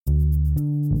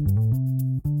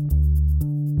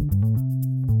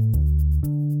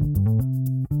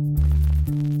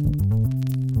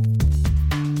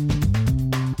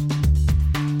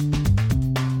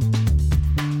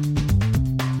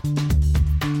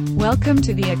Welcome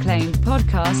to the acclaimed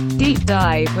podcast, Deep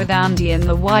Dive with Andy and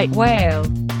the White Whale.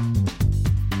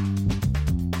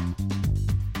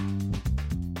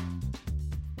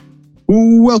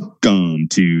 Welcome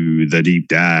to the Deep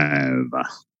Dive.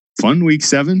 Fun week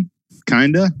 7,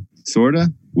 kinda,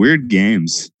 sorta. Weird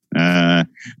games.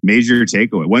 Major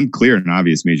takeaway. One clear and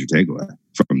obvious major takeaway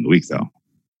from the week, though.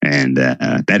 And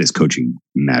that is coaching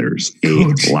matters a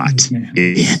lot in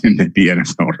the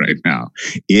NFL right now.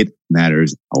 It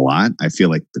matters a lot. I feel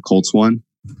like the Colts won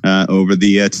over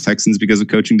the Texans because of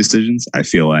coaching decisions. I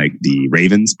feel like the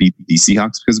Ravens beat the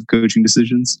Seahawks because of coaching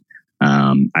decisions.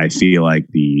 I feel like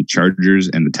the Chargers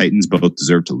and the Titans both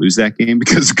deserve to lose that game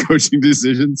because of coaching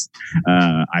decisions.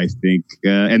 I think,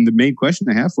 and the main question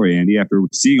I have for you, Andy, after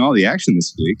seeing all the action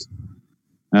this week,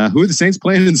 who are the Saints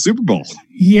playing in the Super Bowl?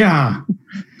 Yeah.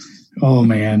 Oh,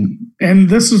 man. And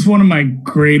this is one of my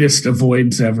greatest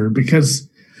avoids ever because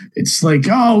it's like,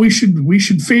 oh, we should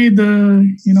fade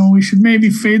we should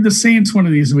maybe fade the Saints one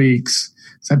of these weeks.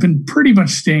 So I've been pretty much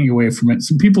staying away from it.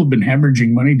 Some people have been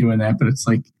hemorrhaging money doing that, but it's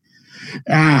like,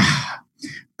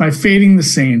 by fading the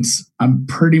Saints, I'm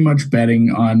pretty much betting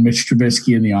on Mitch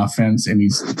Trubisky in the offense, and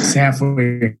he's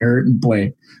halfway hurt and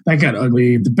play. That got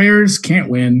ugly. The Bears can't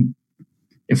win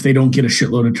if they don't get a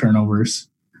shitload of turnovers.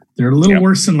 They're a little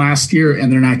worse than last year,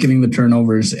 and they're not getting the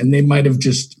turnovers. And they might have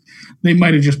just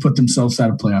put themselves out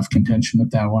of playoff contention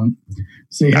with that one.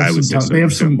 So they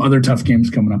have some other tough games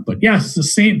coming up. But yes, the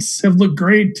Saints have looked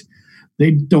great.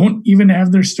 They don't even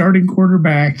have their starting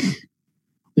quarterback.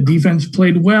 The defense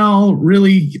played well.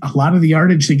 Really, a lot of the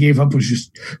yardage they gave up was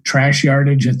just trash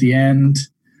yardage at the end,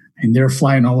 and they're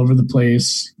flying all over the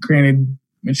place. Granted,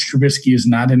 Mitch Trubisky is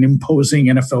not an imposing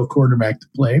NFL quarterback to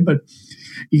play, but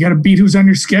you got to beat who's on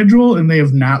your schedule, and they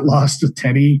have not lost with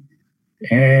Teddy.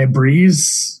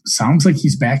 Breeze sounds like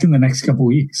he's back in the next couple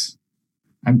weeks.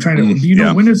 I'm trying to. Do you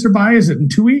know when is their bye? Is it in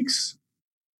 2 weeks?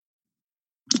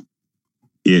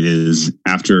 It is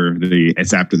after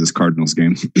this Cardinals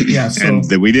game. Yeah, so, and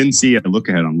we didn't see a look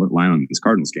ahead on line on this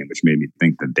Cardinals game, which made me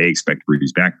think that they expect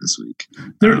Breeze back this week.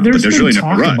 There's really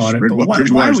talk no rush. About it. But why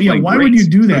would you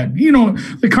do that? You know,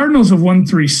 the Cardinals have won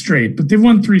 3 straight, but they've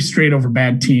won 3 straight over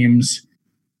bad teams.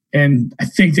 And I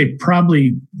think they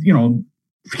probably,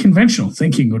 conventional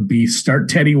thinking would be start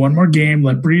Teddy one more game,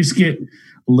 let Breeze get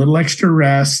a little extra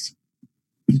rest.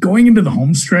 Going into the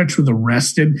home stretch with a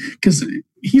rested, because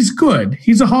he's good.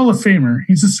 He's a Hall of Famer.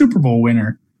 He's a Super Bowl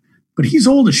winner, but he's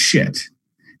old as shit.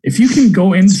 If you can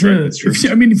go into, it's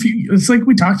like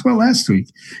we talked about last week.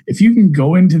 If you can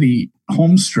go into the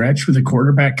home stretch with a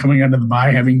quarterback coming out of the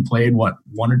bye, having played 1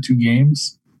 or 2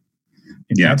 games,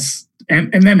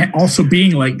 and then also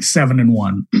being like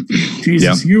 7-1.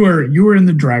 Jesus, you were in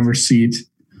the driver's seat.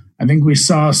 I think we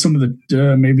saw some of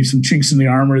the maybe some chinks in the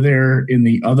armor there in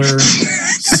the other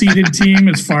seeded team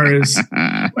as far as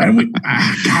I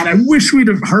wish we'd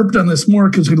have harped on this more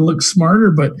because we'd look smarter,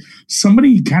 but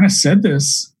somebody kind of said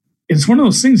this. It's one of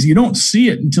those things you don't see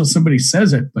it until somebody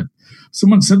says it, but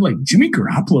someone said like Jimmy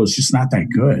Garoppolo is just not that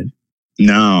good.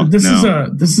 No, this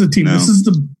is a team. No. This is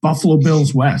the Buffalo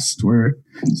Bills West, where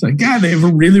it's like, God, they have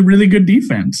a really, really good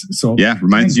defense. So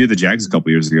reminds you of the Jags a couple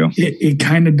years ago. It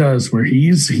kind of does, where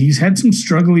he's had some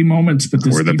struggling moments, but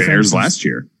this or the Bears last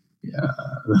year. Yeah,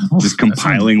 just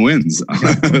compiling wins,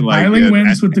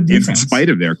 wins with the defense in spite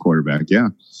of their quarterback.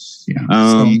 So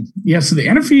the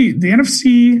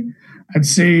NFC. I'd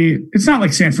say it's not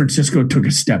like San Francisco took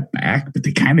a step back, but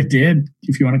they kind of did.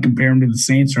 If you want to compare them to the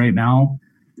Saints right now.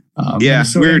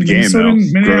 Weird game though.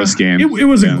 Gross game. It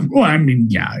was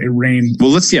it rained. Well,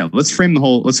 let's frame the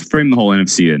whole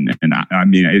NFC and I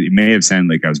mean it may have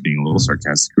sounded like I was being a little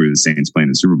sarcastic with the Saints playing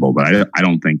the Super Bowl, but I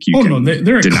don't think you can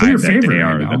they're a deny clear that favorite. They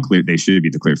are they should be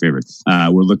the clear favorites.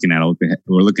 We're looking at a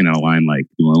line like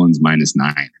New Orleans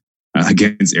 -9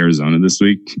 against Arizona this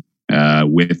week,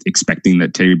 with expecting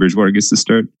that Teddy Bridgewater gets to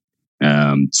start.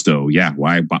 Why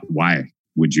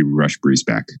would you rush Breeze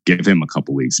back? Give him a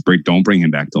couple weeks. Don't bring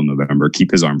him back till November.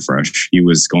 Keep his arm fresh. He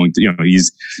was going to,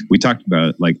 we talked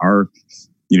about like our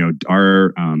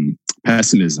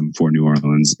pessimism for New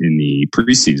Orleans in the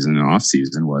preseason and off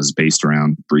season was based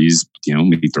around Breeze. He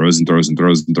throws and throws and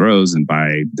throws and throws, and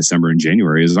by December and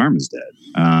January, his arm is dead.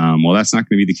 Well, that's not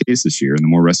going to be the case this year. And the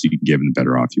more rest you can give him, the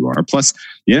better off you are. Plus,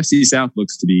 the NFC South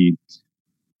looks to be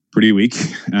pretty weak.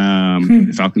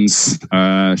 The Falcons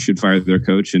should fire their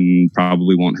coach and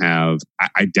probably won't have.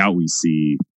 I doubt we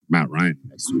see Matt Ryan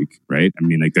next week, right? I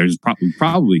mean, like there's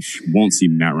probably won't see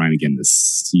Matt Ryan again this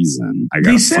season.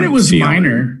 They said it was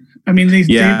minor. I mean, they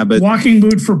walking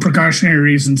boot for precautionary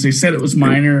reasons. They said it was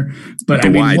minor, but I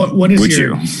mean, what's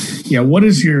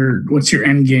your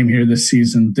end game here this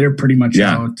season? They're pretty much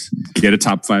out. Get a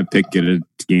top 5 pick, get a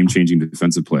game-changing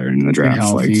defensive player in the draft.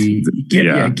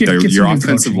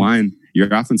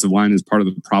 Your offensive line is part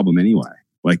of the problem anyway.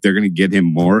 Like, they're going to get him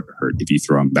more hurt if you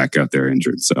throw him back out there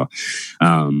injured. So,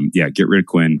 get rid of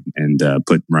Quinn and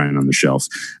put Ryan on the shelf.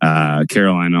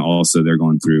 Carolina also, they're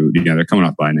going through, they're coming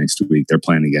off bye next week. They're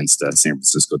playing against San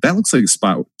Francisco. That looks like a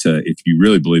spot to, if you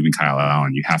really believe in Kyle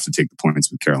Allen, you have to take the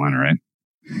points with Carolina, right?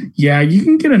 Yeah, you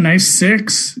can get a nice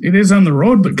 6. It is on the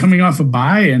road, but coming off a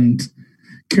bye, and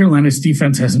Carolina's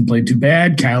defense hasn't played too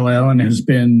bad. Kyle Allen has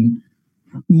been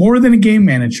more than a game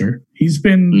manager. He's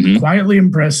been quietly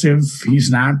impressive.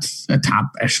 He's not a top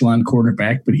echelon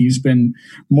quarterback, but he's been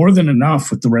more than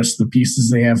enough with the rest of the pieces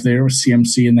they have there with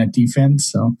CMC and that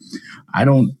defense. So I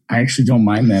actually don't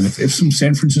mind that. If some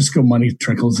San Francisco money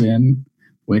trickles in,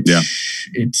 which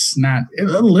it's not a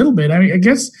little bit. I mean, I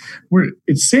guess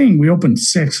it's saying we opened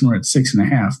 6 and we're at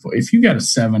 6.5. But if you got a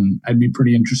 7, I'd be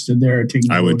pretty interested there.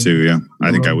 I would too. Yeah,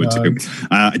 I think I would too.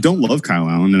 I don't love Kyle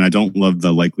Allen, and I don't love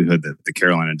the likelihood that the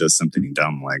Carolina does something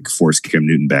dumb like force Cam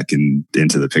Newton back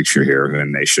into the picture here,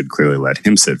 and they should clearly let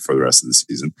him sit for the rest of the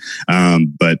season.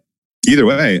 But either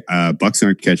way, Bucs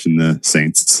aren't catching the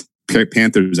Saints.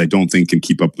 Panthers, I don't think, can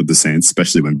keep up with the Saints,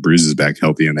 especially when Bruce is back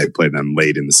healthy and they play them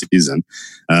late in the season.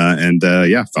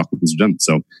 Falcons are done.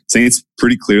 So Saints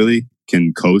pretty clearly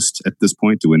can coast at this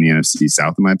point to win the NFC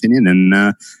South, in my opinion. And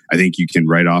I think you can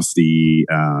write off the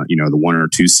 1 or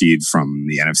 2 seed from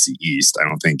the NFC East. I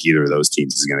don't think either of those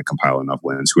teams is going to compile enough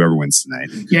wins. Whoever wins tonight.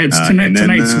 Yeah, it's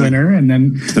tonight's winner. And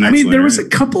then, there was a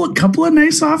couple of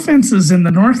nice offenses in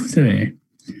the North today.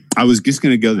 I was just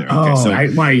going to go there. Okay,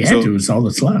 you had to. It's all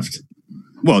that's left.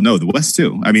 Well, no, the West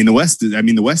too. I mean, the West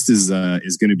is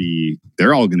going to be.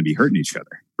 They're all going to be hurting each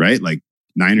other, right? Like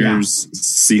Niners,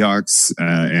 Seahawks,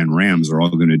 and Rams are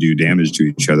all going to do damage to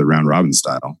each other round robin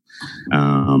style.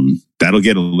 That'll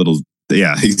get a little.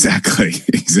 Yeah, exactly.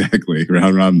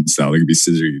 Round robin style. They could be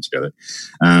scissoring each other,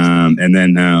 and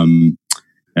then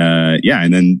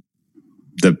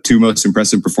the 2 most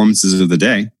impressive performances of the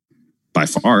day, by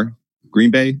far,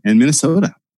 Green Bay and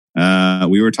Minnesota.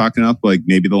 We were talking up like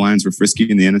maybe the Lions were frisky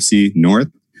in the NFC North.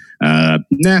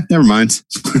 Never mind.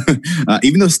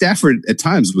 Even though Stafford at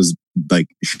times was like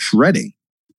shredding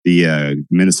the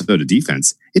Minnesota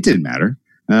defense, it didn't matter.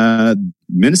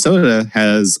 Minnesota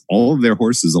has all of their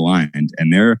horses aligned,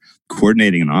 and they're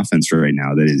coordinating an offense right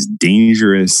now that is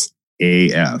dangerous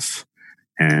AF.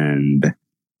 And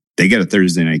they get a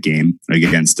Thursday night game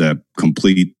against a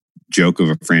complete joke of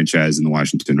a franchise in the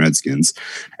Washington Redskins,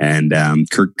 and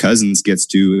Kirk Cousins gets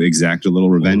to exact a little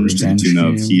revenge to the tune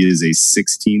of he is a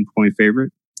 16-point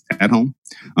favorite at home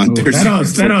on Thursday.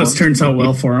 That always turns out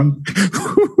well for him.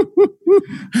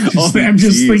 I'm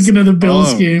just thinking of the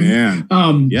Bills game. Man.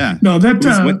 I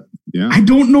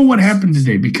don't know what happened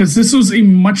today, because this was a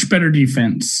much better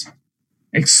defense,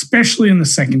 especially in the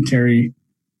secondary.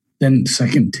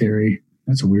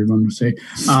 That's a weird one to say.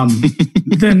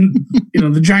 Then,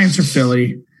 the Giants are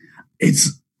Philly.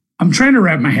 I'm trying to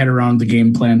wrap my head around the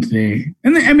game plan today.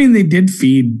 And they did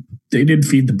feed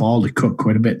the ball to Cook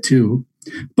quite a bit too.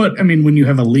 But I mean, when you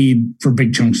have a lead for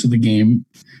big chunks of the game,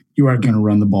 you are going to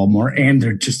run the ball more. And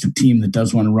they're just a team that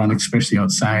does want to run, especially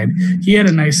outside. He had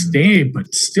a nice day,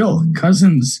 but still,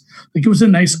 Cousins, it was a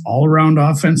nice all-around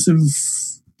offensive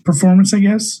performance, I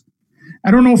guess.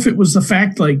 I don't know if it was the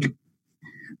fact that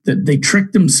they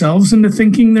tricked themselves into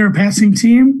thinking they're a passing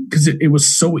team, because it was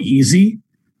so easy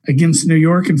against New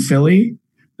York and Philly.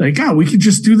 We could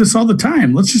just do this all the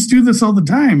time. Let's just do this all the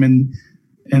time. And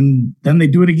then they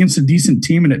do it against a decent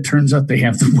team, and it turns out they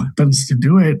have the weapons to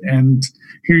do it. And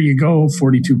here you go,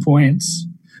 42 points.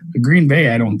 The Green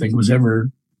Bay, I don't think, was ever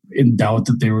in doubt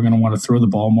that they were going to want to throw the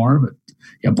ball more. But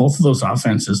yeah, both of those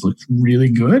offenses looked really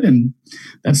good, and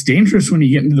that's dangerous when you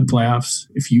get into the playoffs.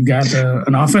 If you got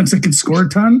an offense that can score a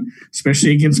ton,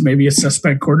 especially against maybe a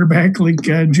suspect quarterback like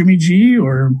Jimmy G,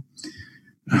 or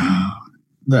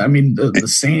the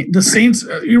Saints.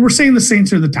 You were saying the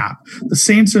Saints are the top. The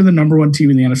Saints are the number 1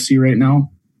 team in the NFC right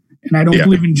now, and I don't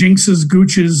believe in jinxes,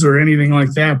 gooches, or anything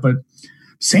like that, but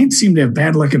Saints seem to have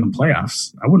bad luck in the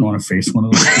playoffs. I wouldn't want to face one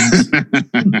of those teams.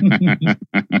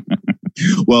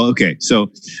 Well, okay.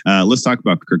 So let's talk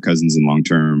about Kirk Cousins and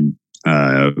long-term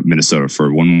Minnesota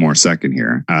for one more second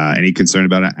here. Any concern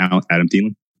about Adam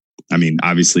Thielen? I mean,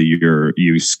 obviously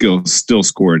you still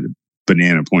scored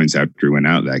banana points after he went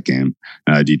out that game.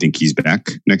 Do you think he's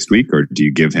back next week, or do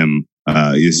you give him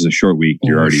This is a short week.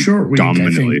 You're already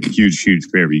dominantly huge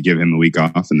favorite. You give him the week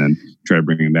off and then try to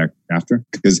bring him back after.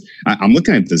 Because I'm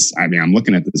looking at this. I'm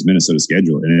looking at this Minnesota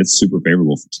schedule, and it's super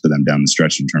favorable to them down the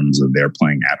stretch in terms of they're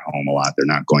playing at home a lot. They're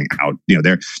not going out.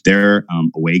 Their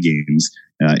away games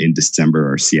in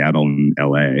December are Seattle and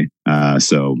LA.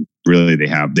 So really,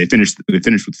 they finished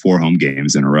with 4 home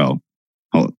games in a row.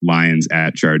 Lions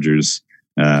at Chargers.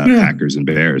 Packers and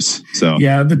Bears. So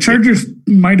the Chargers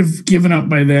might have given up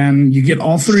by then. You get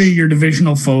all 3 of your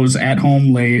divisional foes at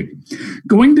home late.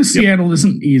 Going to Seattle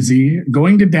isn't easy.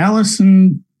 Going to Dallas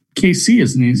and KC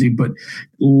isn't easy, but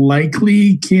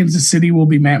likely Kansas City will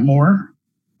be Matt Moore.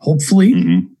 Hopefully.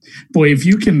 Mm-hmm. Boy, if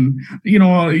you can,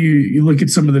 you look at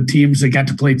some of the teams that got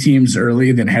to play teams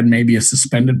early that had maybe a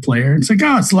suspended player. It's like,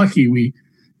 it's lucky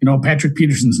Patrick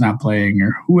Peterson's not playing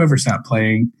or whoever's not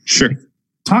playing. Sure.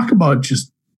 Talk about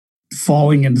just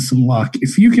falling into some luck.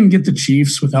 If you can get the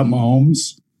Chiefs without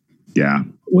Mahomes,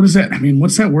 what is that?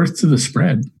 What's that worth to the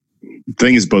spread? The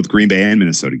thing is, both Green Bay and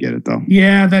Minnesota get it, though.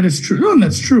 Yeah, that is true. No,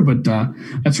 that's true, but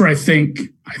that's where I think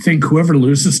whoever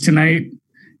loses tonight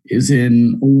is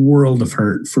in a world of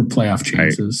hurt for playoff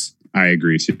chances. I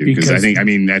agree too, because I think at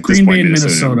this point,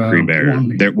 Minnesota Green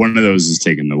Bay, one of those is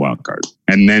taking the wild card,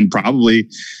 and then probably,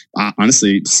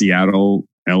 honestly, Seattle,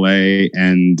 LA,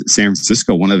 and San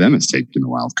Francisco, one of them is taking the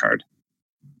wild card,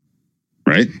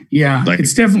 right? Yeah,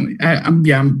 it's definitely.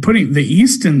 I'm putting the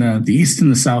East and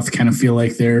the South kind of feel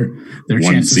like their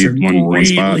chances are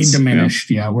greatly diminished.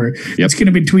 Yeah, where it's going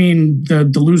to be between the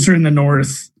loser in the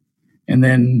North, and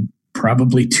then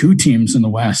probably 2 teams in the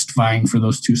West vying for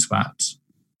those 2 spots.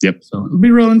 Yep. So it'll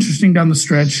be real interesting down the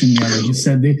stretch, and like you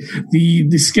said,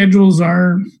 the schedules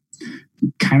are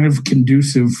kind of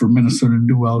conducive for Minnesota to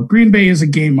do well. Green Bay is a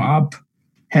game up.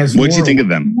 What do you think of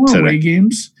them? More away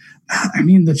games.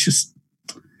 That's just.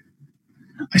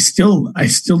 I still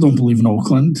don't believe in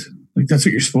Oakland. Like, that's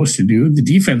what you're supposed to do. The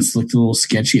defense looked a little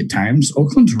sketchy at times.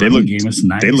 Oakland's running game is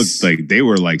nice. They looked like they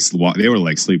were like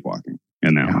sleepwalking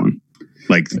in that one.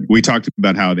 Like, we talked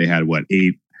about how they had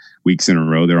 8 weeks in a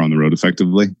row they're on the road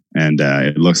effectively, and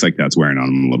it looks like that's wearing on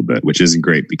them a little bit, which isn't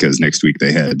great because next week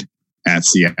they head at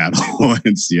Seattle,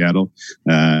 and Seattle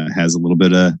has a little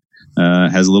bit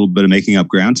of making up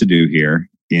ground to do here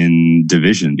in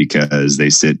division because they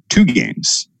sit 2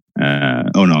 games.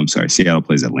 I'm sorry. Seattle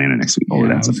plays Atlanta next week.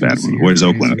 That's a bad one. Where's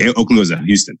Oakland? Oakland goes to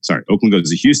Houston. Sorry, Oakland goes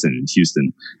to Houston, and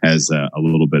Houston has a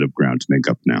little bit of ground to make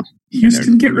up now.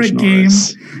 Houston get right game.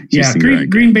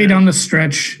 Green Bay down the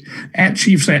stretch. At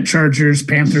Chiefs, at Chargers,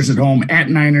 Panthers at home, at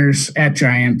Niners, at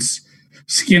Giants,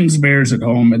 Skins, Bears at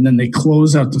home, and then they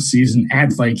close out the season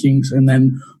at Vikings, and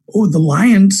then the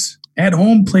Lions at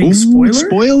home playing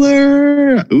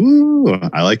spoiler. Ooh,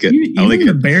 I like it.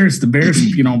 The Bears,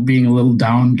 being a little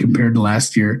down compared to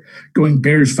last year, going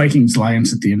Bears, Vikings,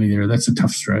 Lions at the end of the year. That's a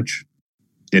tough stretch.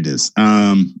 It is.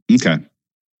 Okay.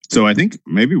 So I think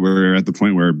maybe we're at the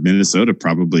point where Minnesota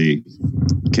probably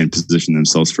can position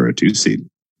themselves for a 2 seed.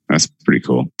 That's pretty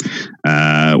cool.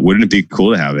 Wouldn't it be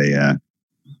cool to have a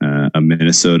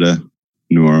Minnesota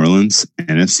New Orleans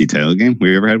NFC title game?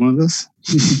 We ever had one of those?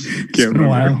 It's been a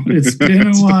while.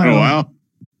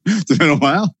 It's been a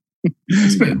while.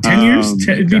 It's been 10 years.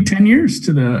 It'd be 10 years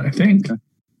to I think. Okay.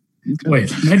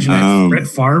 Wait, imagine that. Brett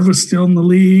Favre was still in the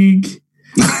league.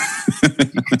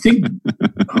 I think.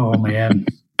 Oh man,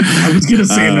 I was gonna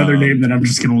say another name that I'm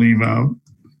just gonna leave out.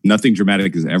 Nothing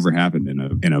dramatic has ever happened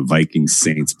in a Vikings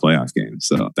Saints playoff game,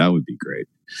 so that would be great.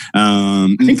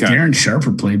 I think Darren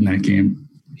Sharper played in that game.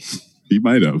 He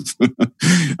might have.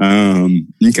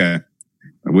 Okay.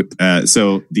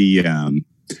 So the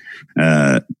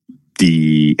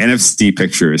NFC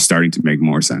picture is starting to make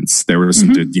more sense. There were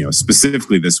some,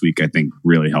 specifically this week, I think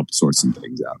really helped sort some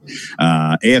things out.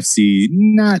 AFC,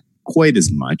 not quite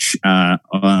as much.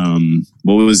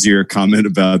 What was your comment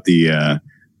about the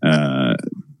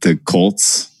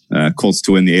Colts? Colts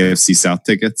to win the AFC South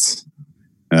tickets?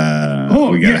 We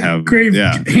gotta have grave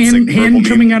hand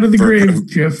coming out of the grave,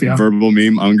 Jeff. Yeah, verbal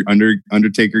meme,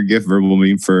 Undertaker gift, verbal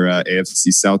meme for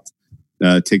AFC South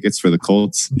tickets for the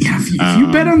Colts. Yeah, if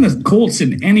you bet on the Colts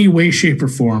in any way, shape, or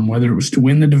form, whether it was to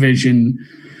win the division,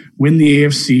 win the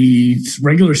AFC,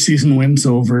 regular season wins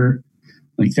over,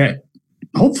 like that.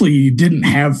 Hopefully, you didn't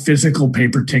have physical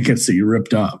paper tickets that you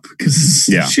ripped up because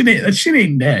that shit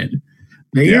ain't dead.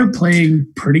 They are playing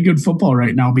pretty good football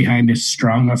right now behind a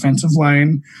strong offensive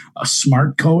line, a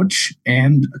smart coach,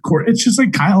 and it's just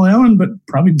like Kyle Allen, but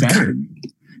probably better.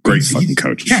 Great fucking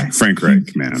coach. Yeah, Frank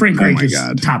Reich, man. Frank Reich is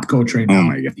top coach right now. Oh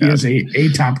my God. He is a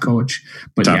top coach.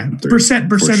 But Brissett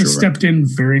has stepped in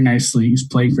very nicely. He's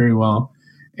playing very well.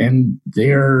 And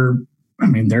they're, I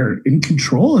mean, they're in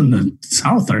control in the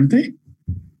South, aren't they?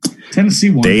 Tennessee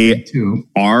won. They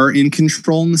are in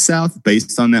control in the South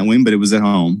based on that win, but it was at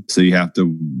home, so you have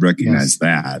to recognize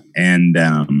that. And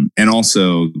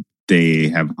also they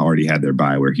have already had their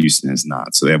bye where Houston has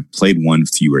not, so they have played one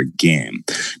fewer game.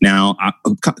 Now,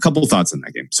 a couple of thoughts on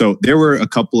that game. So there were a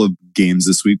couple of games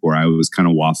this week where I was kind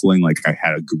of waffling, like I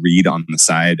had agreed on the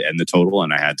side and the total,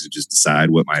 and I had to just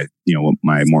decide what my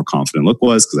more confident look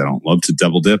was because I don't love to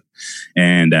double dip.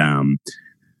 And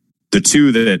the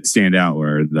two that stand out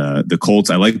were the Colts.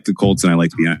 I like the Colts and I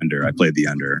like the under. I played the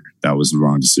under. That was the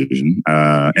wrong decision.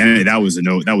 And that was a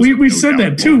no. That was we said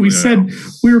that too. We said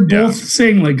we were both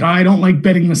saying like, I don't like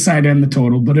betting the side and the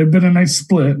total, but it'd been a nice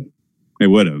split. It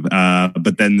would have.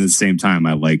 But then at the same time,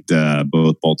 I liked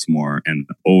both Baltimore and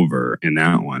over in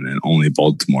that one, and only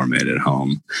Baltimore made it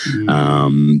home.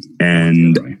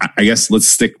 And I guess let's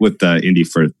stick with Indy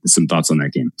for some thoughts on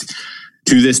that game.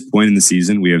 To this point in the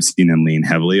season, we have seen them lean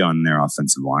heavily on their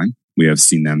offensive line. We have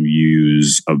seen them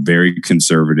use a very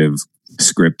conservative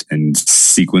script and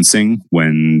sequencing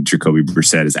when Jacoby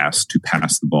Brissett is asked to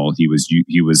pass the ball. He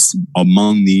was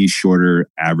among the shorter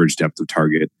average depth of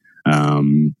target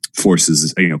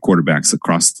forces, quarterbacks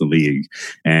across the league,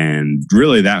 and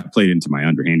really that played into my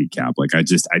under handicap. Like I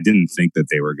didn't think that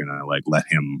they were gonna let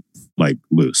him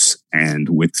loose, and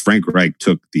with Frank Reich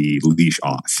took the leash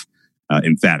off.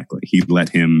 Emphatically, he let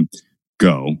him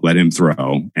go, let him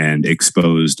throw, and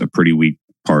exposed a pretty weak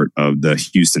part of the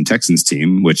Houston Texans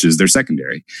team, which is their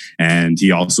secondary. And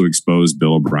he also exposed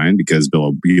Bill O'Brien because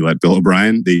he let Bill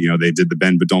O'Brien. They did the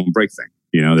bend but don't break thing.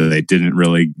 They didn't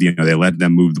really. They let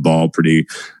them move the ball pretty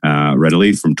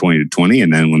readily from 20 to 20,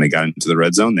 and then when they got into the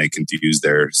red zone, they confused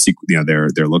their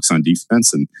looks on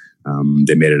defense, and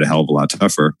they made it a hell of a lot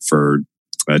tougher for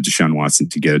Deshaun Watson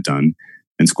to get it done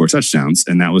and score touchdowns,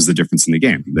 and that was the difference in the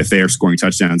game. If they are scoring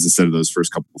touchdowns instead of those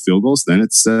first couple of field goals, then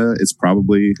it's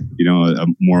probably a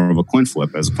more of a coin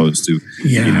flip as opposed to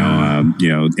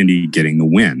Indy getting the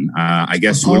win. I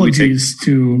guess apologies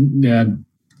to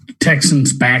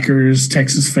Texans backers,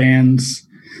 Texas fans,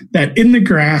 that in the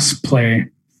grass play.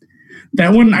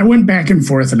 That one I went back and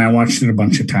forth and I watched it a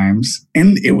bunch of times,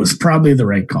 and it was probably the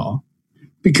right call.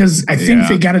 Because I think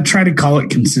they got to try to call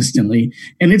it consistently,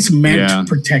 and it's meant to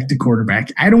protect the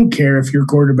quarterback. I don't care if your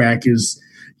quarterback is,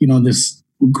 this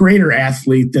greater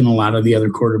athlete than a lot of the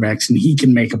other quarterbacks, and he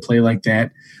can make a play like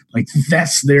that. Like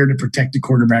that's there to protect the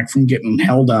quarterback from getting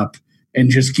held up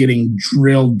and just getting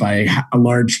drilled by a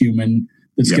large human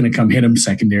that's going to come hit him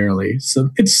secondarily. So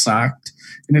it sucked,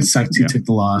 and it sucked he took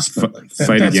the loss. But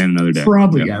fight again another day.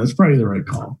 That's probably the right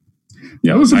call.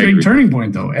 Yeah, that was a big turning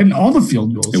point, though, and all the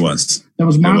field goals. It was. That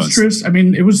was monstrous. I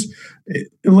mean, it was,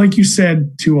 like you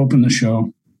said to open the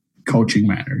show, coaching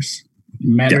matters.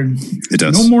 It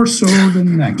does. No more so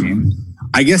than that game.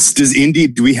 I guess, do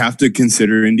we have to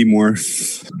consider Indy more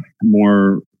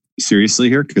seriously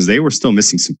here? Because they were still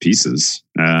missing some pieces.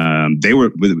 They were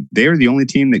the only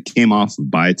team that came off of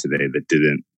bye today that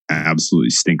didn't absolutely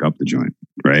stink up the joint,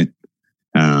 right?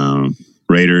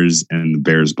 Raiders and the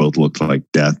Bears both looked like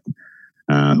death.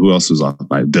 Who else was off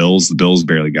by Bills? The Bills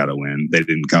barely got a win. They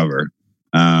didn't cover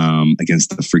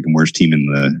against the freaking worst team in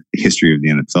the history of the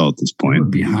NFL at this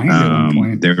point. They were behind at one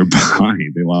point. They were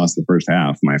behind. They lost the first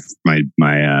half. My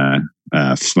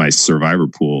survivor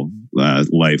pool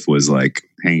life was like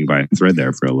hanging by a thread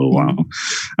there for a little while.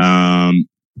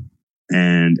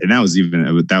 And that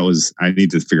was I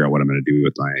need to figure out what I'm going to do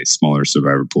with my smaller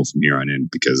survivor pool from here on in,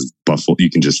 because Buffalo, you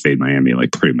can just fade Miami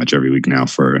like pretty much every week now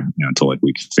for until like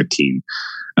week 15.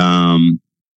 And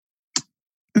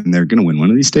they're going to win one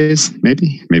of these days,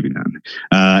 maybe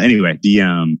not. Anyway,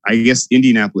 I guess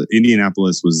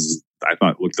Indianapolis was, I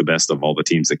thought, looked the best of all the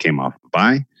teams that came off the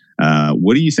bye.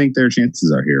 What do you think their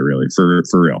chances are here, really, for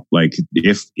real? Like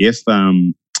if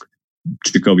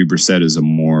Jacoby Brissett is a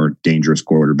more dangerous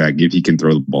quarterback, if he can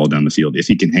throw the ball down the field, if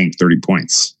he can hang 30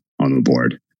 points on the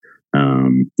board,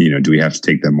 do we have to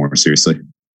take them more seriously?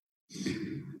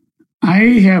 I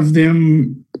have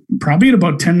them probably at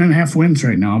about 10.5 wins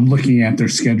right now. I'm looking at their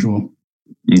schedule.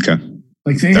 Okay.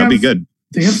 That'd be good.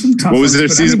 They have some tough. What was their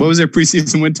season? What was their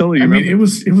preseason win total? It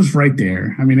was right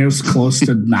there. I mean, it was close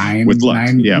to 9 with luck.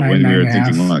 When we were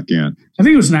thinking luck. Yeah, I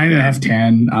think it was 9.5,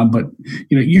 10. But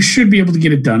you should be able to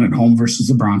get it done at home versus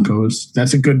the Broncos.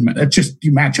 That's a good. That's just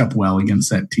you match up well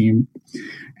against that team.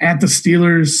 At the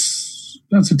Steelers,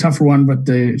 that's a tougher one, but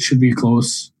it should be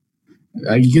close.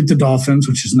 You get the Dolphins,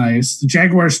 which is nice. The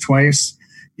Jaguars twice.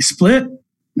 You split.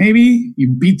 Maybe you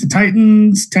beat the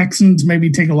Titans, Texans,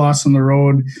 maybe take a loss on the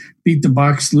road, beat the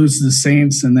Bucks, lose to the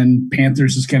Saints, and then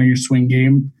Panthers is kind of your swing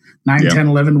game. 9, 10,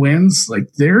 11 wins. Like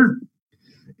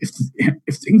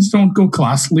if things don't go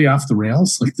costly off the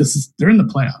rails, like they're in the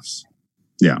playoffs.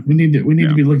 Yeah, we need to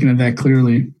be looking at that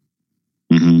clearly.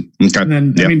 Mm-hmm. Okay. And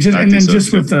then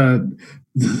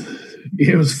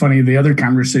it was funny. The other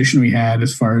conversation we had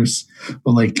as far as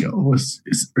are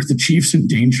the Chiefs in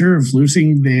danger of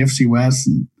losing the AFC West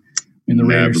and the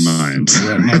Raiders?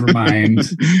 Never mind.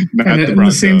 Not the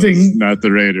Broncos, the same thing. Not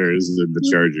the Raiders and the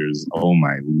Chargers. Oh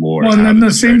my Lord! Well, and then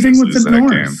the same thing with the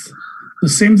North. Game. The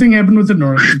same thing happened with the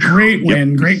North. Great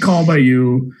win, great call by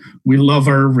you. We love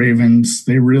our Ravens.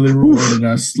 They really rewarded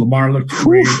us. Lamar looked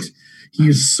great. He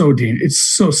is so dangerous. It's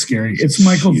so scary. It's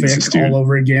Michael Vick all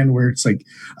over again, where it's like,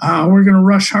 we're going to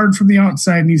rush hard from the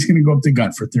outside, and he's going to go up the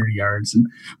gut for 30 yards, and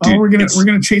we're going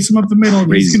to chase him up the middle,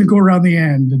 and he's going to go around the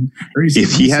end, and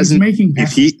if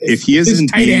he isn't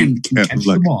tight end can catch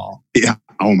the ball. Yeah.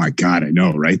 Oh my God, I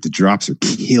know, right? The drops are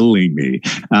killing me.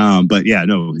 But yeah,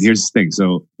 no. Here's the thing.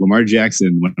 So Lamar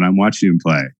Jackson, when I'm watching him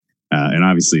play. And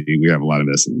obviously we have a lot of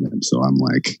this in him. So I'm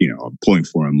like, I'm pulling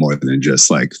for him more than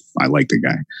just like, I like the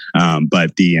guy.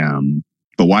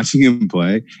 But watching him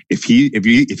play, if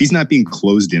he's not being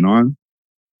closed in on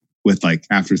with like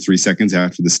after 3 seconds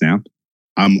after the snap,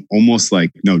 I'm almost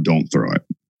like, no, don't throw it.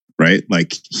 Right.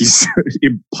 Like he's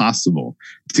impossible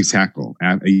to tackle.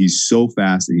 He's so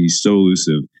fast and he's so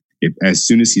elusive. As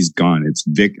soon as he's gone, it's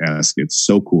Vic-esque. It's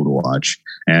so cool to watch.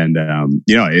 And,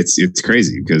 it's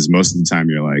crazy because most of the time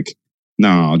you're like,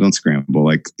 no, don't scramble.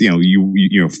 Like,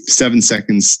 7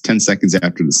 seconds, 10 seconds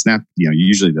after the snap,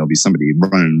 usually there'll be somebody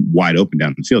running wide open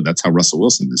down the field. That's how Russell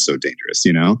Wilson is so dangerous,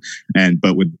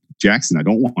 but with Jackson, I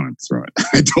don't want him to throw it.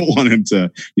 I don't want him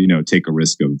to, take a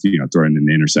risk of, throwing an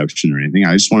interception or anything.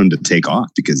 I just want him to take off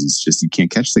because you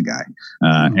can't catch the guy.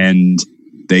 And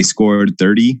they scored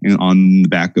 30 on the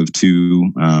back of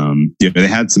two. They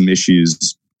had some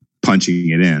issues punching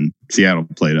it in. Seattle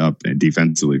played up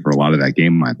defensively for a lot of that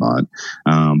game, I thought.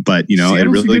 But it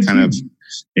really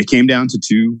it came down to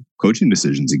two coaching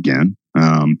decisions again.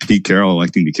 Pete Carroll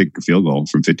electing to kick a field goal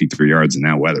from 53 yards in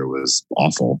that weather was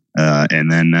awful.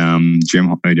 And then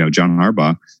John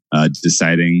Harbaugh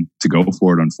deciding to go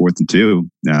for it on 4th and 2.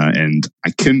 And I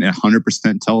couldn't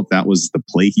 100% tell if that was the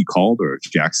play he called or if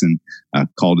Jackson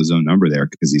called his own number there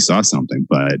because he saw something.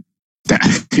 But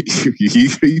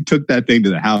he took that thing to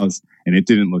the house and it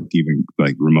didn't look even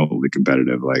like remotely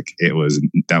competitive. Like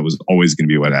that was always going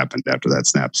to be what happened after that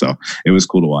snap. So it was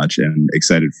cool to watch and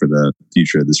excited for the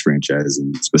future of this franchise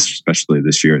and especially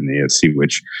this year in the AFC,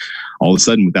 which all of a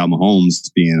sudden without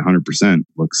Mahomes being 100%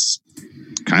 looks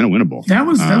kind of winnable. That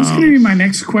was going to be my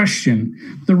next question.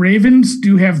 The Ravens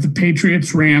do have the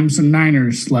Patriots, Rams, and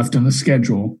Niners left on the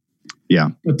schedule.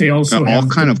 Yeah, but they also all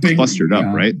kind of clustered up,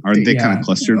 right? Aren't they kind of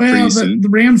clustered pretty soon? The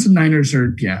Rams and Niners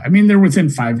are, they're within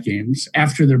 5 games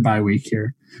after their bye week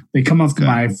here. They come off the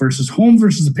bye versus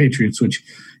the Patriots, which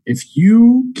if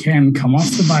you can come off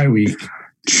the bye week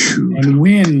and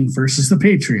win versus the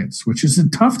Patriots, which is a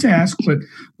tough task, but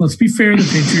let's be fair, the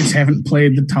Patriots haven't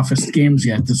played the toughest games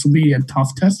yet. This will be a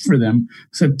tough test for them. I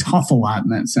said tough a lot in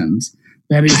that sentence.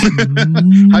 That is How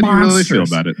do you really feel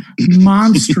about it?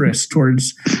 Monstrous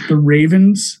towards the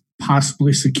Ravens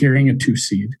possibly securing a 2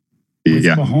 seed. With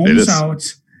Mahomes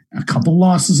out, a couple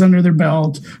losses under their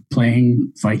belt,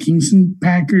 playing Vikings and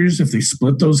Packers. If they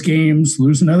split those games,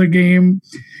 lose another game,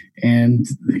 and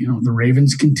the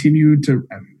Ravens continue to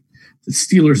the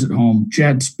Steelers at home,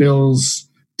 Jets, Bills,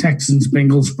 Texans,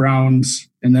 Bengals, Browns,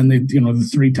 and then the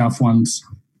 3 tough ones.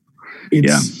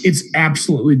 It's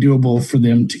absolutely doable for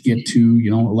them to get to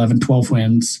 11, 12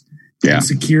 wins and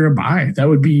secure a bye. That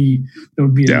would be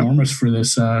enormous for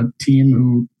this team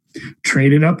who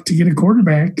traded up to get a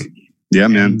quarterback. Yeah,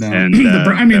 man. And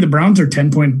the Browns are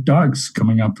 10-point dogs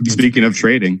coming up. Speaking of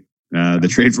trading, the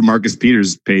trade for Marcus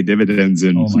Peters paid dividends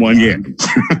in one game.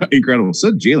 Incredible.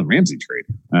 So Jalen Ramsey trade.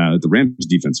 The Rams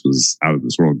defense was out of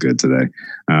this world good today.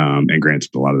 And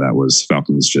granted, a lot of that was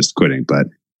Falcons just quitting, but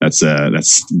that's I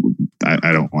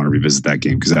don't want to revisit that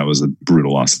game because that was a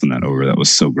brutal loss in that over. That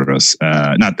was so gross.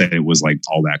 Not that it was like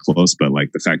all that close, but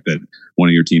like the fact that one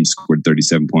of your teams scored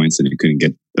 37 points and you couldn't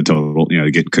get the total,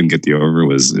 couldn't get the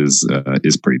over is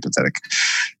pretty pathetic.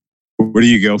 Where do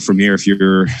you go from here if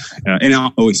you're?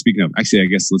 Speaking of, actually, I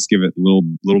guess let's give it a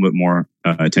little bit more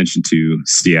attention to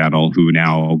Seattle, who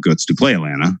now gets to play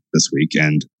Atlanta this week.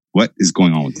 And what is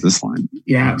going on with this line?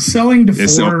 Yeah, selling to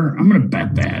 4. I'm going to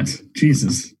bet that.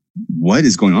 Jesus. What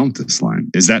is going on with this line?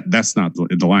 That's not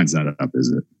the line's not up,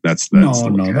 is it? That's no.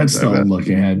 That's still a look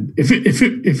ahead.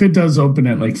 If it does open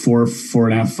at like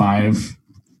 4.5, 5,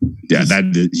 Yeah,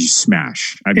 you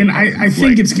smash. I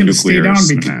think it's going to stay down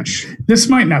because this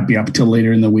might not be up till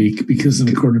later in the week because of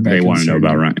the quarterback. They want to know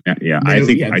about Ryan. Yeah, I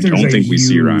don't think we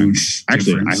see Ryan.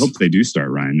 Actually, I hope they do start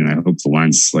Ryan, and I hope the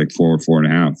line's like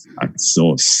 4.5. It's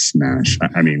still a smash.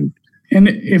 I mean, and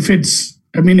if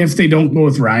they don't go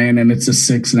with Ryan and it's a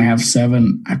 6.5,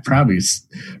 7, I probably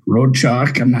road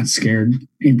chalk. I'm not scared.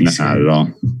 Not at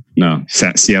all. No,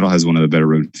 Seattle has one of the better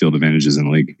road field advantages in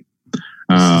the league.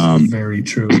 Very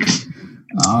true.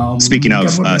 Speaking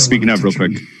of,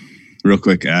 real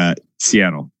quick,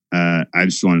 Seattle. I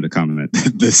just wanted to comment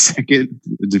the second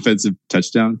defensive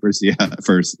touchdown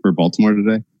for Baltimore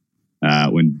today,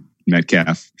 when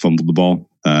Metcalf fumbled the ball,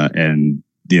 and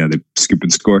the scoop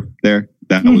and score there.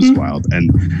 That was wild, and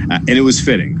it was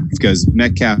fitting because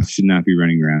Metcalf should not be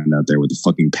running around out there with a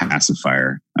fucking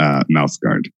pacifier mouth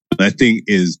guard. That thing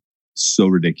is so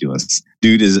ridiculous.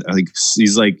 Dude is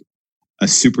he's like a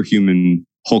superhuman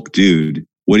Hulk dude.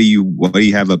 Why do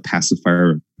you have a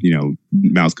pacifier,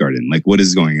 mouth guard in? Like, what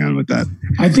is going on with that?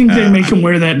 I think they make him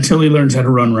wear that until he learns how to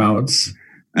run routes.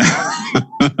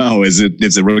 Oh,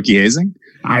 it's a rookie hazing?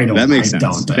 I don't. That makes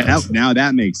sense. Now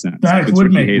that makes sense. That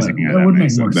would make more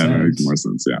sense. That makes more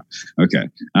sense. Yeah. Okay.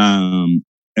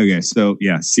 Okay. So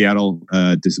yeah, Seattle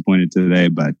disappointed today,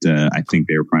 but I think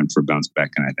they were primed for a bounce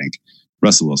back, and I think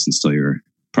Russell Wilson's still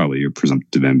probably your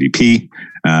presumptive MVP.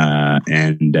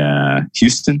 And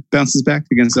Houston bounces back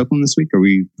against Oakland this week. Are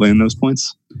we laying those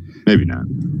points? Maybe not.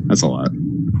 That's a lot.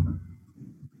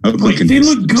 They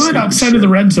look good outside of the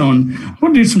red zone. I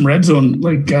want to do some red zone.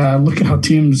 Look at how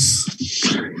the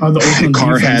Oakland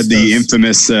Carr had the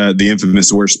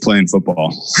infamous worst play in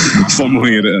football,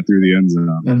 fumbling it through the end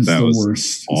zone. That was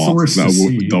the worst.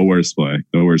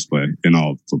 The worst play in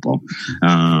all of football.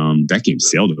 That game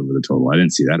sailed over the total. I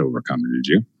didn't see that overcoming. Did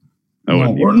you?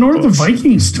 Nor the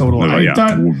Vikings total. No,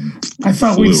 I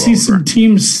thought we'd see some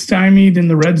teams stymied in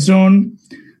the red zone.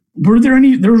 Were there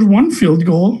any? There was one field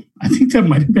goal. I think that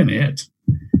might have been it.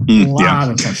 A lot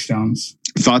of touchdowns.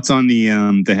 Thoughts on the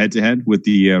head-to-head with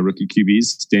the rookie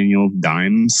QBs, Daniel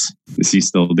Dimes? Is he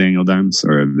still Daniel Dimes,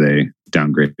 or have they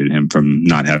downgraded him from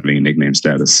not having a nickname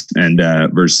status? And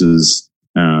versus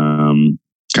Kyler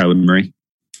Murray,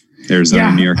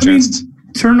 Arizona, New York Giants.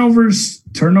 Turnovers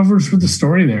were the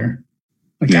story there.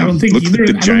 I don't think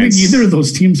either of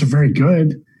those teams are very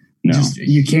good. No.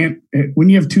 You can't when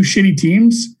you have two shitty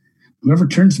teams. Whoever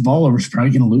turns the ball over is probably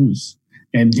going to lose.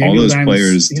 And Daniel all those Dimes,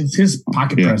 players, his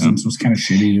pocket presence was kind of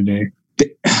shitty today.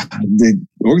 The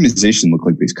organization looked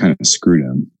like they kind of screwed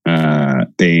him.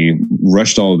 They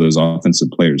rushed all of those offensive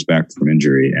players back from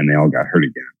injury, and they all got hurt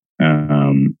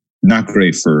again. Not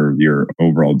great for your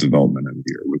overall development of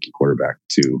your rookie quarterback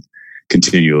to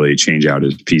continually change out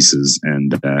his pieces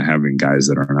and having guys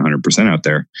that aren't 100% out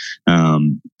there. I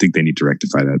think they need to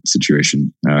rectify that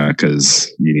situation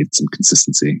because you need some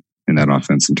consistency in that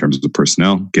offense in terms of the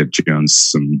personnel. Get Jones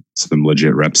some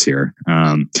legit reps here.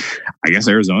 I guess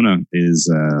Arizona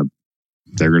is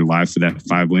they're live for that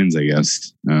 5 wins. I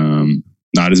guess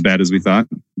not as bad as we thought.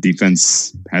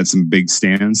 Defense had some big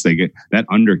stands. That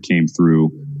under came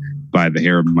through by the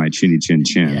hair of my chinny chin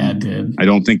chin. Yeah, it did. I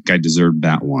don't think I deserved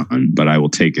that one, but I will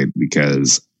take it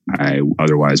because I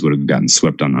otherwise would have gotten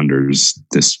swept on unders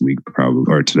this week, probably,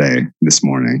 or this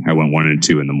morning. I went 1 and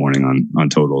 2 in the morning on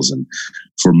totals, and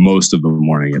for most of the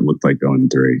morning, it looked like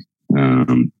 0-3.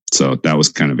 So that was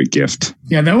kind of a gift.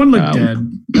 Yeah, that one looked dead.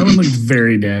 That one looked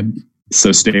very dead.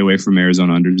 So stay away from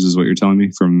Arizona unders is what you're telling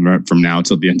me from now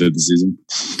till the end of the season.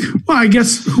 Well, I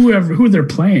guess who they're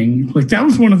playing, like that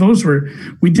was one of those where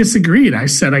we disagreed. I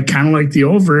said I kind of like the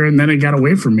over, and then it got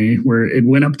away from me where it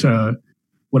went up to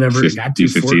whatever it got to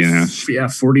 50.5. Yeah,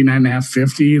 49.5,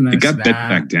 50, and then it got bet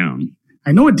back down.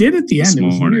 I know it did at the end. It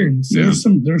was weird. Yeah.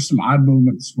 There's some odd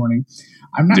movement this morning.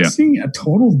 I'm not seeing a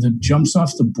total that jumps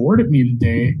off the board at me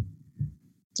today.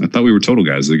 I thought we were total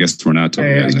guys. I guess we're not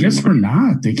total guys. I guess we're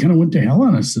not. They kind of went to hell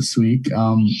on us this week.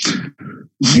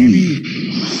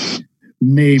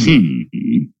 Maybe.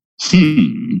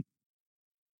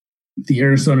 The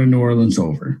Arizona New Orleans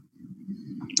over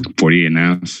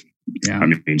 48.5. Yeah. I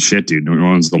mean, shit, dude. New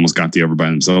Orleans almost got the over by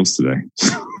themselves today.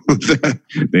 And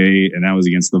that was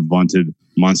against the vaunted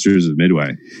Monsters of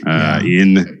Midway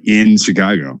in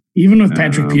Chicago. Even with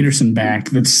Patrick Peterson back,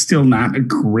 that's still not a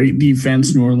great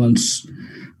defense. New Orleans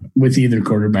with either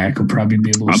quarterback will probably be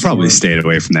able to probably stayed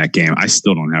away from that game. I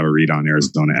still don't have a read on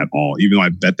Arizona at all. Even though I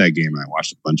bet that game and I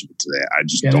watched a bunch of it today, I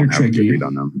just don't have a good read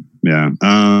on them. Yeah.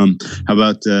 How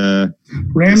about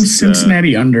Rams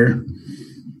Cincinnati under?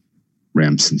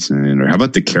 Rams Cincinnati under. How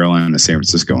about the Carolina San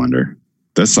Francisco under?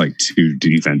 That's like two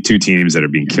teams that are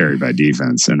being carried by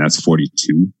defense, and that's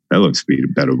 42. That looks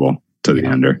bettable to the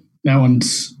under. That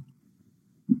one's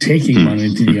taking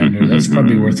money to the under. That's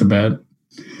probably worth a bet.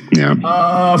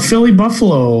 Yeah. Philly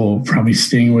Buffalo, probably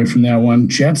staying away from that one.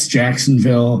 Jets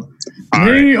Jacksonville. All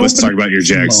right, let's talk about your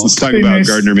Jags. Let's talk about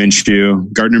Gardner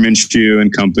Minshew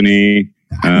and company.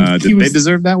 Did they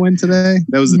deserve that win today?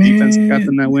 That was the defense that got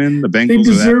them that win. The Bengals. They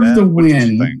deserved the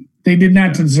win. They did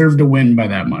not deserve to win by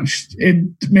that much. It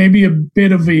may be a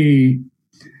bit of a,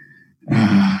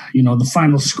 the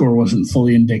final score wasn't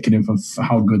fully indicative of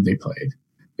how good they played.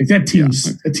 Like that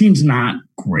team's not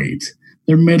great.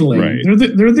 They're middling. Right.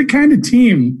 They're the kind of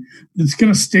team that's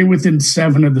going to stay within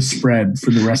 7 of the spread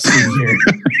for the rest of the year.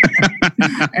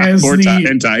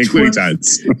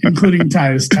 Including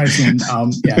ties. The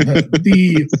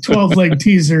 12-leg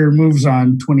teaser moves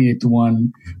on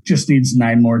 28-1. Just needs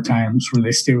 9 more times where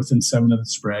they stay within 7 of the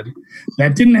spread.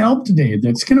 That didn't help today.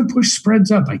 That's going to push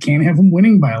spreads up. I can't have them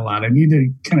winning by a lot. I need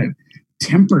to kind of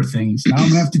temper things. Now I'm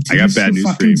going to have to tease the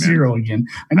fucking 0 again.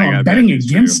 I know I'm betting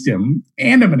against him,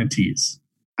 and I'm going to tease.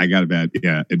 I got a bad.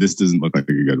 Yeah, this doesn't look like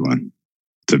a good one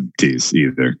to tease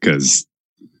either, because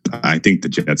I think the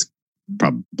Jets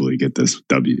probably get this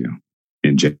W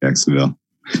in Jacksonville.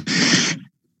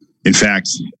 In fact,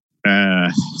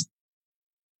 I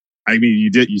mean,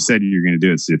 you said you're going to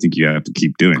do it, so I think you have to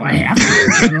keep doing it. I have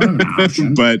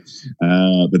to. but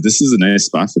this is a nice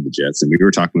spot for the Jets, and we were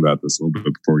talking about this a little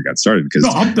bit before we got started, because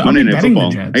Monday Night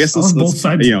Football. I guess let's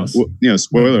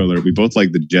spoiler alert. We both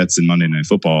like the Jets in Monday Night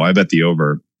Football. I bet the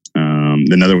over.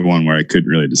 Another one where I couldn't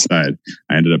really decide.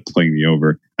 I ended up playing the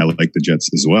over. I like the Jets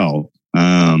as well.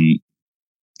 I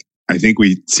think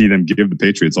we see them give the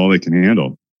Patriots all they can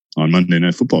handle on Monday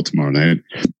Night Football tomorrow night.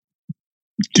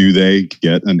 Do they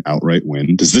get an outright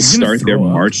win? Does this start their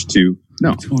march to?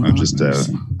 No, I'm just.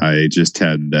 I just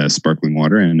had sparkling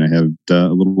water and I have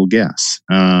a little gas.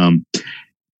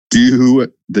 Do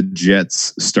the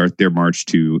Jets start their march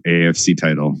to AFC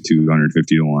title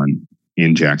 250-1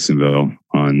 in Jacksonville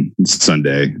on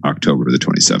Sunday, October the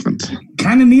 27th?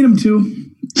 Kind of need them to.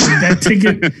 That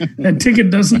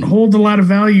ticket doesn't hold a lot of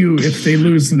value if they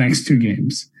lose the next 2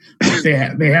 games. They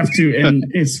have to, and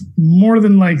it's more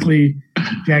than likely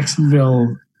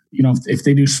Jacksonville. If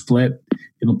they do split,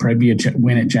 it'll probably be a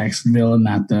win at Jacksonville and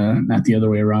not the other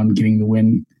way around, getting the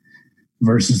win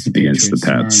versus the Patriots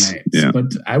tomorrow night. Yeah.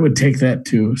 But I would take that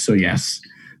too. So yes,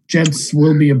 Jets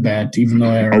will be a bet, even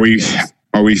though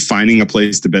Are we finding a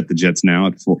place to bet the Jets now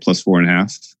at plus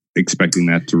 4.5, expecting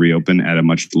that to reopen at a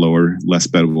much lower, less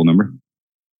bettable number?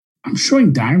 I'm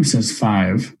showing Dime says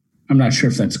 5. I'm not sure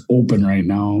if that's open right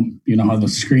now. You know how the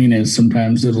screen is.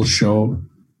 Sometimes it'll show.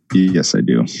 Yes, I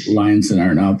do. Lines that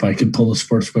aren't up. I could pull the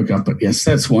sportsbook up, but yes,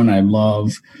 that's one I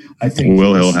love. I think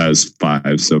Will Hill has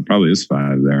 5, so probably is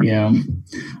 5 there. Yeah,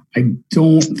 I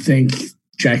don't think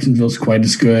Jacksonville's quite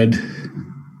as good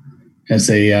as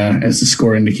the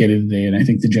score indicated today, and I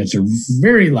think the Jets are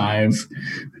very live,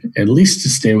 at least to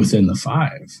stay within the 5.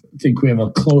 I think we have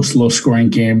a close, low-scoring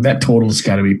game. That total's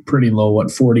got to be pretty low,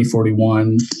 40,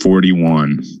 41?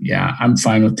 41. Yeah, I'm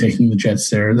fine with taking the Jets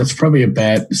there. That's probably a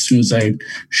bet as soon as I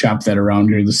shop that around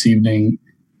here this evening.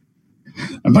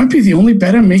 It might be the only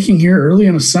bet I'm making here early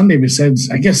on a Sunday besides,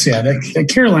 I guess, that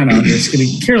Carolina under is going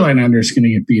to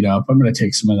get beat up. I'm going to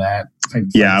take some of that. I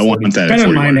want that at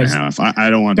 41.5. I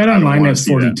don't want bet online at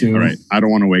 42. All right. I don't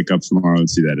want to wake up tomorrow and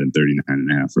see that in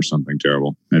 39.5 or something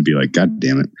terrible. I'd be like, God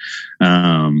damn it.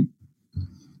 I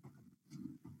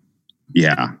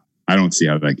don't see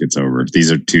how that gets over.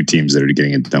 These are 2 teams that are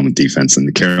getting it done with defense, and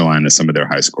the Carolina, some of their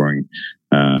high scoring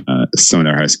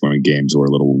games were a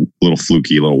little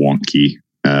fluky, a little wonky.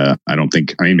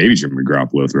 Maybe Jimmy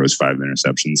Garoppolo throws 5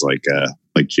 interceptions like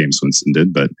James Winston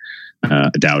did, but I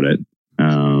doubt it.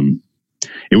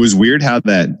 It was weird how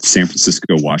that San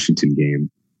Francisco-Washington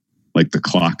game, like the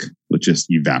clock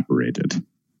just evaporated.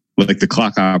 Like the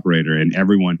clock operator and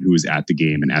everyone who was at the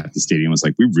game and at the stadium was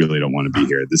like, we really don't want to be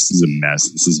here. This is a mess.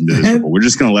 This is miserable. We're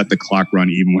just going to let the clock run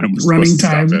even when it was running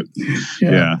time.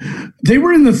 Yeah. They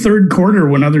were in the 3rd quarter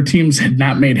when other teams had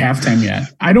not made halftime yet.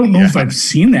 I don't know if I've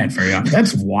seen that very often.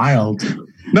 That's wild.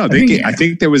 No, I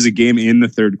think there was a game in the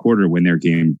 3rd quarter when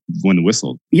the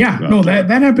whistle. Yeah,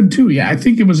 that happened too. Yeah, I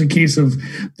think it was a case of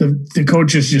the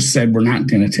coaches just said, we're not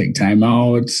going to take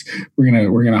timeouts.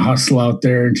 We're gonna hustle out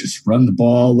there and just run the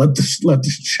ball. Let the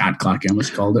shot clock. I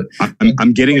almost called it.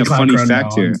 I'm getting a funny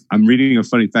fact here. I'm reading a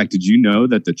funny fact. Did you know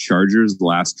that the Chargers'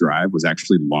 last drive was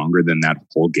actually longer than that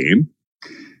whole game?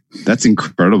 That's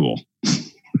incredible.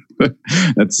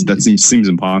 That seems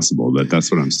impossible, but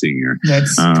that's what I'm seeing here.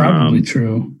 That's probably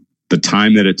true. The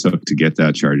time that it took to get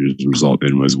that Chargers result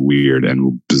in was weird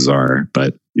and bizarre,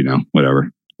 but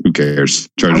whatever. Who cares?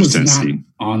 Chargers, Tennessee.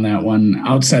 On that one,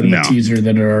 outside of the teaser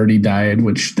that had already died,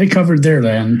 which they covered their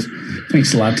end.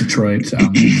 Thanks a lot, Detroit.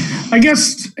 I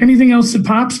guess anything else that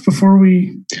pops before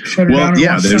we shut it down? Well,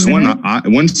 yeah, there's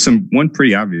one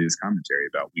pretty obvious commentary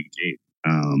about Week 8.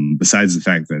 Besides the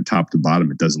fact that top to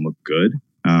bottom it doesn't look good.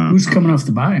 Who's coming off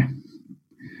the bye?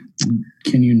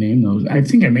 Can you name those? I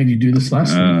think I made you do this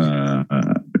last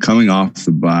week. Coming off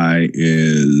the bye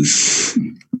is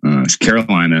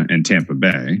Carolina and Tampa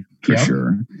Bay for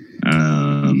sure.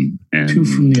 And two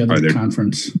from the other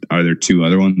conference. Are there two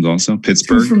other ones also?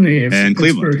 Pittsburgh from the AFC, and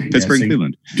Cleveland. Pittsburgh and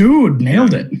Cleveland. Dude,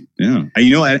 nailed it. Yeah.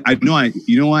 You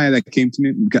know why that came to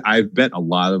me? Because I've bet a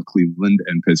lot of Cleveland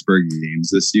and Pittsburgh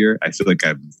games this year. I feel like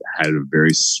I've had a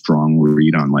very strong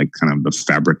read on like kind of the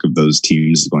fabric of those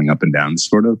teams going up and down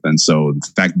sort of. And so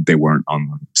the fact that they weren't on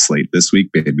the slate this week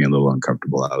made me a little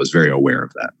uncomfortable. I was very aware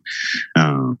of that.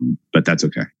 But that's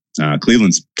okay.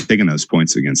 Cleveland's taking those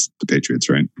points against the Patriots,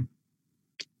 right?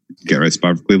 Get right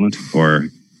spot for Cleveland, or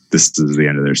this is the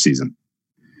end of their season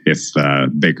if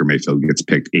Baker Mayfield gets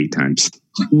picked 8 times.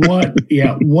 What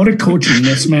a coaching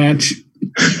mismatch.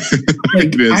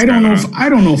 Like I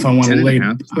don't know if I want to lay.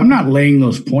 I'm not laying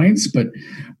those points, but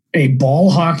a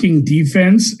ball hawking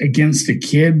defense against a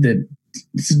kid that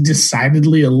is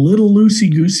decidedly a little loosey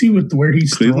goosey with where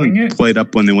he's throwing it. Played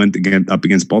up when they went up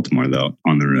against Baltimore though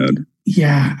on the road.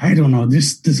 Yeah, I don't know.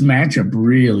 This matchup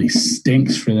really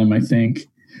stinks for them, I think.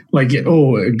 Like, a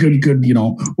good,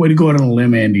 way to go out on a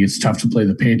limb, Andy. It's tough to play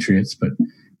the Patriots, but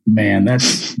man,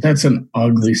 that's an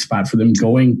ugly spot for them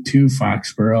going to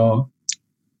Foxborough.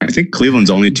 I think Cleveland's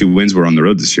only 2 wins were on the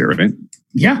road this year, right?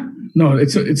 Yeah. No,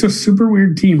 it's a super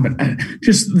weird team, but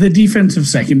just the defensive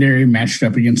secondary matched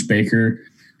up against Baker,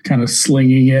 kind of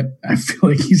slinging it. I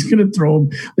feel like he's going to throw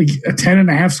like a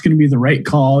 10.5 is going to be the right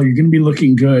call. You're going to be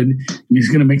looking good, and he's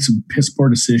going to make some piss poor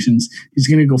decisions. He's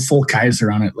going to go full Kaiser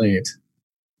on it late.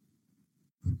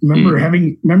 Remember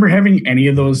having any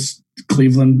of those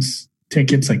Cleveland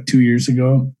tickets like 2 years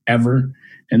ago ever?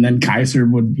 And then Kaiser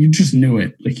you just knew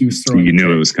it. Like he was throwing. You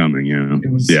knew it was coming, yeah.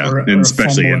 It was, and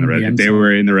especially in the red. If they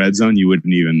were in the red zone, you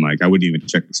wouldn't even I wouldn't even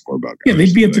check the scoreboard. Yeah,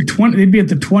 they'd be at the 20. They'd be at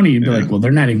the 20 and be like, well,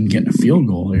 they're not even getting a field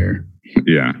goal here.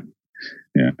 Yeah.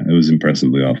 Yeah, it was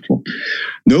impressively awful.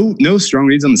 No strong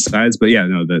reads on the sides, but yeah,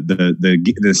 no,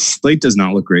 the slate does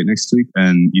not look great next week.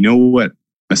 And you know what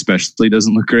especially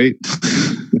doesn't look great?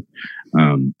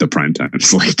 The primetime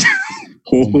slate.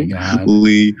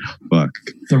 Holy fuck.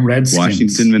 The Redskins.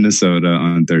 Washington, Minnesota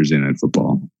on Thursday Night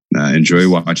Football. Enjoy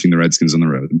watching the Redskins on the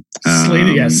road.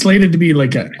 Slated to be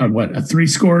like a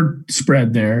 3-score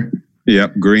spread there.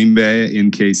 Yep. Green Bay in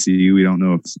KC. We don't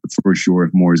know for sure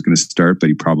if Moore is going to start, but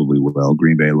he probably will.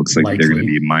 Green Bay looks like they're going to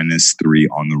be -3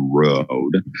 on the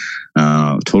road.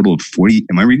 Total of 40.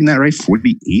 Am I reading that right?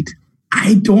 48?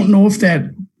 I don't know if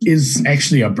that is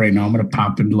actually up right now. I'm going to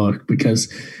pop and look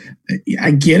because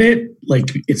I get it.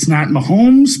 Like it's not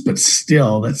Mahomes, but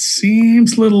still that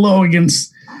seems a little low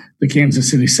against the Kansas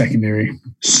City secondary.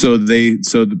 So the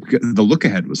look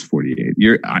ahead was 48.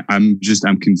 I'm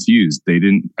confused. They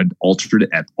didn't alter it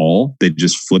at all. They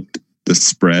just flipped the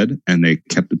spread and they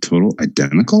kept the total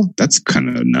identical. That's kind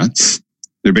of nuts.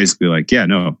 They're basically like, yeah,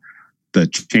 no, the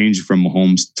change from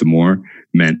Mahomes to Moore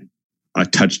meant a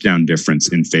touchdown difference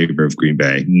in favor of Green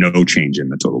Bay. No change in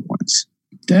the total points.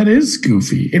 That is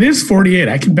goofy. It is 48.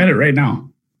 I can bet it right now.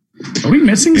 Are we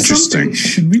missing something?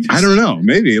 Should we? I don't know.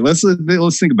 Maybe let's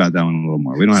think about that one a little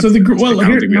more. We don't have.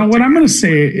 Now what I'm going to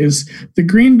say is the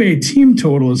Green Bay team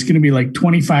total is going to be like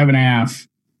 25.5.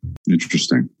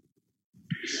 Interesting.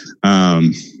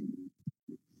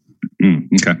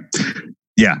 Okay.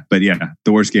 Yeah, but yeah,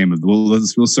 the worst game of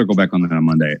we'll circle back on that on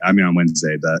Monday. I mean on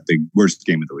Wednesday. The worst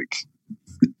game of the week,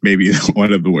 maybe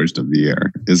one of the worst of the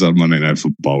year, is on Monday Night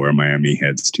Football where Miami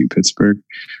heads to Pittsburgh.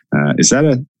 Is that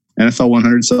a NFL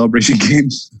 100 celebration game?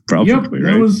 Probably. Yep,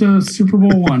 that was Super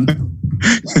Bowl 1.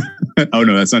 Oh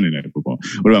no, that's Sunday Night Football.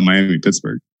 What about Miami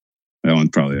Pittsburgh? That one's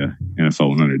probably a NFL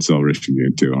 100 celebration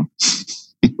game too.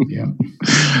 Yeah,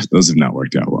 those have not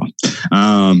worked out well.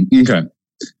 Okay.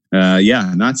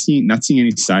 Not seeing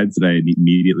any sides that I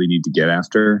immediately need to get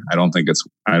after. I don't think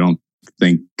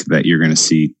that you're going to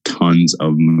see tons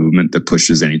of movement that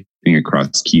pushes anything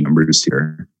across key numbers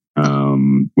here.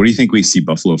 What do you think we see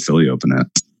Buffalo Philly open at?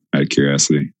 Out of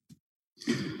curiosity.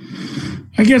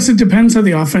 I guess it depends how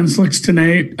the offense looks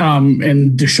tonight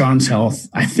and Deshaun's health.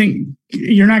 I think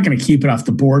you're not going to keep it off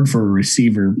the board for a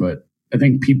receiver, but I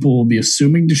think people will be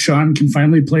assuming Deshaun can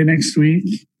finally play next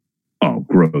week. Oh,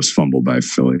 gross fumble by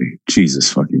Philly.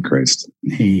 Jesus fucking Christ.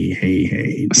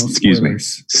 Hey. Excuse me. No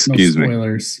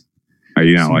spoilers. Are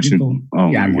you not watching?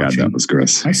 I'm my God, watching. that was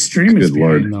gross. My stream is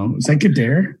behind, though. Was that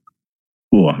Goodare?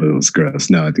 Oh, it was gross.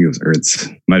 No, I think it was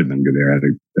Ertz. Might have been Goodare at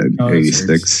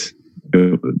 86.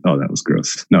 That was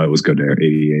gross. No, it was Goodare,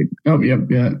 88. Oh, yep,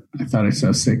 yeah. I thought I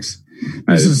saw 6.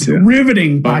 This is a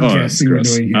riveting podcasting we're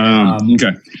doing here.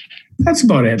 Okay. That's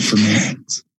about it for me.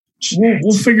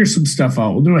 We'll figure some stuff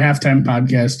out. We'll do a halftime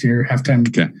podcast here,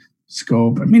 halftime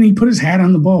scope. I mean, he put his hat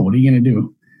on the ball. What are you going to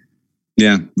do?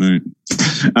 Yeah.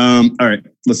 All right.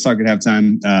 Let's talk at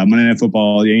halftime. Monday Night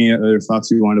Football. Any other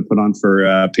thoughts you wanted to put on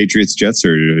for Patriots Jets,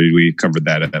 or did we covered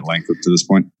that at length up to this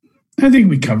point? I think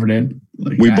we covered it.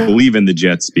 We believe in the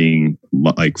Jets being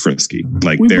like frisky.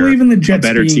 Like we they're believe in the Jets a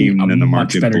better team than the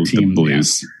market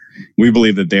believes. Yes. We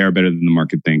believe that they are better than the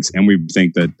market thinks, and we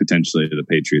think that potentially the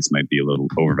Patriots might be a little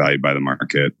overvalued by the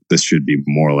market. This should be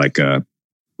more like a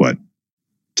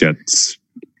Jets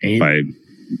 8. by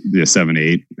 7,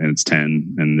 8, and it's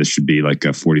 10, and this should be like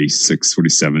a 46,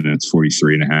 47, and it's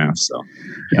 43.5. So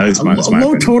a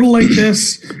low total like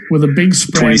this with a big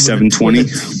spread,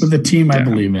 27-20 with a team I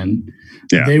believe in.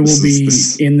 Yeah, they will be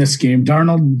in this game.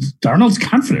 Darnold's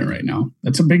confident right now.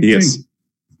 That's a big thing.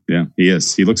 Yeah, he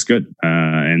is. He looks good,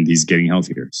 and he's getting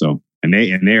healthier. So, and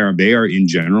they are in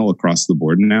general across the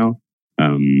board now.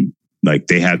 Like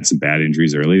they had some bad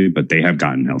injuries early, but they have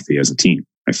gotten healthy as a team,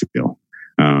 I feel.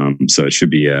 So it should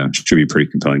be a pretty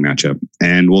compelling matchup,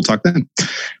 and we'll talk then.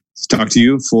 Let's talk to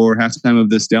you for halftime of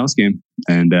this Dallas game,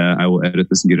 and I will edit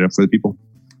this and get it up for the people.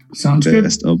 Sounds good.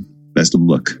 Best of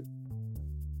luck.